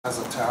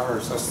Plaza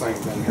Towers, this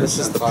thing's been here. This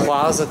is the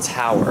Plaza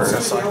Tower.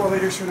 The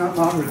elevators are not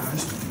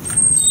modernized.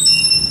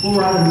 We'll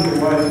ride them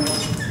either way.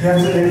 You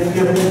have to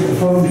get the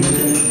phone.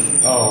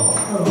 Oh.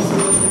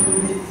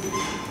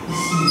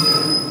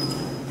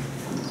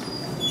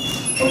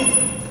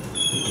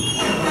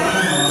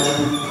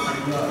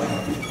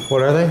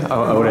 What are they?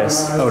 Oh,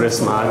 Otis.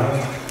 Otis mod.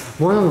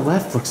 One on the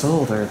left looks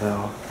older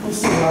though.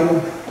 These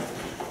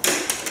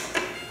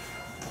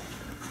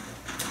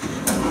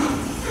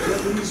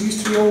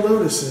used to be old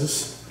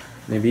Otises.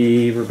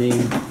 Maybe are we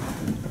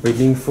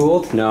being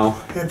fooled? No.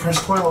 Yeah,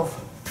 press 12.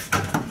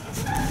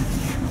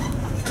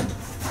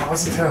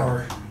 Plaza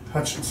Tower,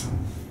 Hutchinson.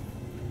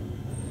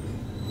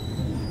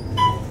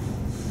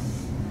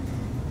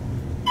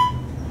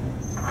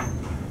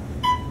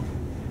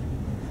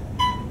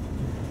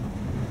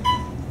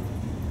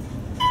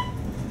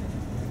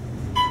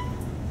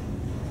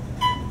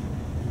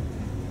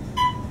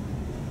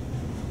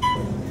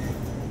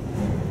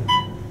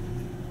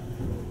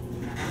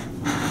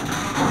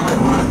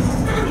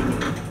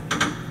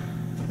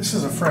 This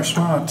is a fresh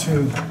mod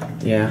too.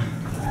 Yeah.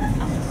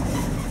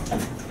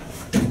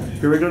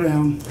 Here we go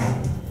down.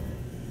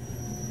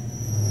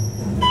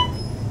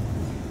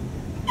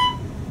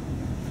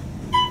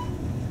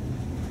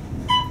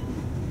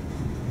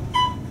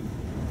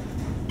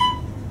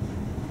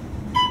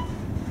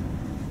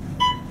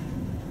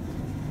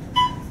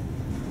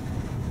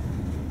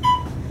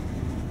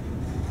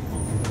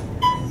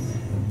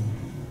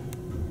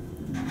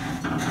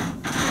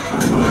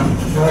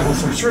 Right,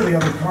 so I'm sure the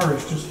other car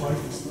is just like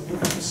this.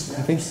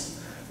 I think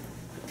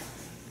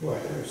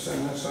What, you're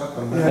setting this up?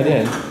 Yeah. I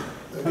did.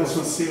 Let's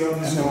see what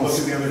this one looks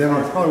at the other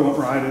one. Probably won't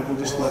ride it. We'll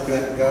just Let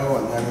it go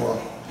and then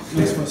we'll...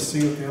 Just want to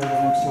see what the other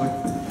one looks like.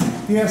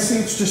 Yeah, see,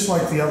 it's just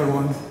like the other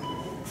one.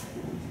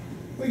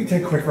 We can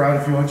take a quick ride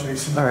if you want,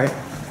 Jason. All right.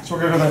 So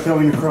we're going to that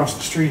building across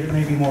the street. It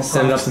may be more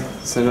Send it up.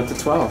 promising. Send it up to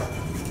 12.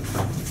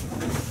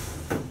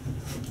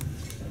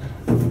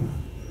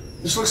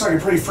 This looks like a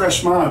pretty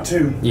fresh mod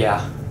too.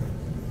 Yeah.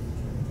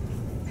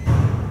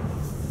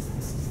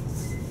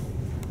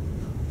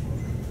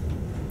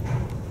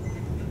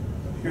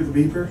 Hear the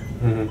beeper?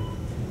 Mm-hmm.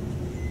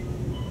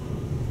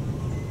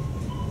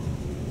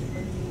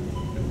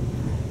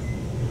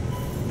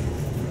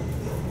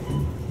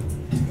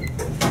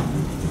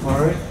 All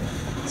right.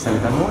 Send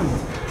it on one.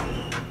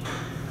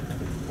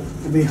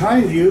 And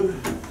behind you,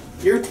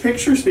 your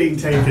picture's being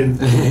taken.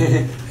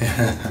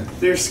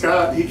 There's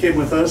Scott. He came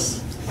with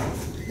us.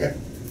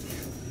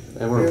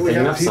 And we're Here we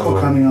picking have up people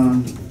someone. coming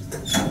on.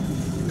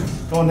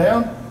 Going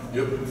down?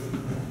 Yep.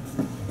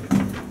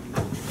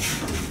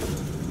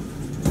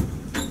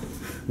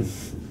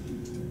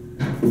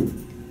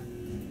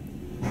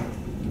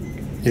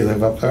 You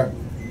live up there?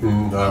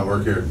 No, I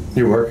work here.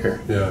 You work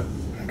here? Yeah.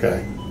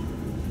 Okay.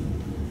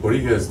 What are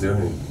you guys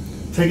doing?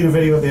 Taking a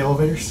video of the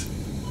elevators.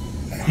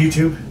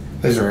 YouTube.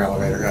 These are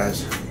elevator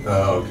guys.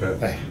 Oh, okay.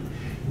 Hey.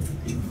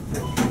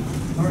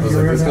 All right, I was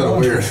here like, we that's kind go. of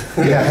weird.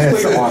 Yeah,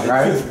 it's odd,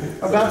 right?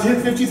 About to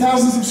hit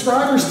 50,000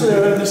 subscribers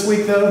this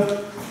week,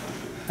 though.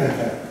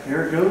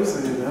 Here it goes,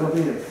 and that'll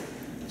be it.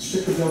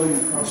 Stick the building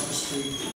across the street.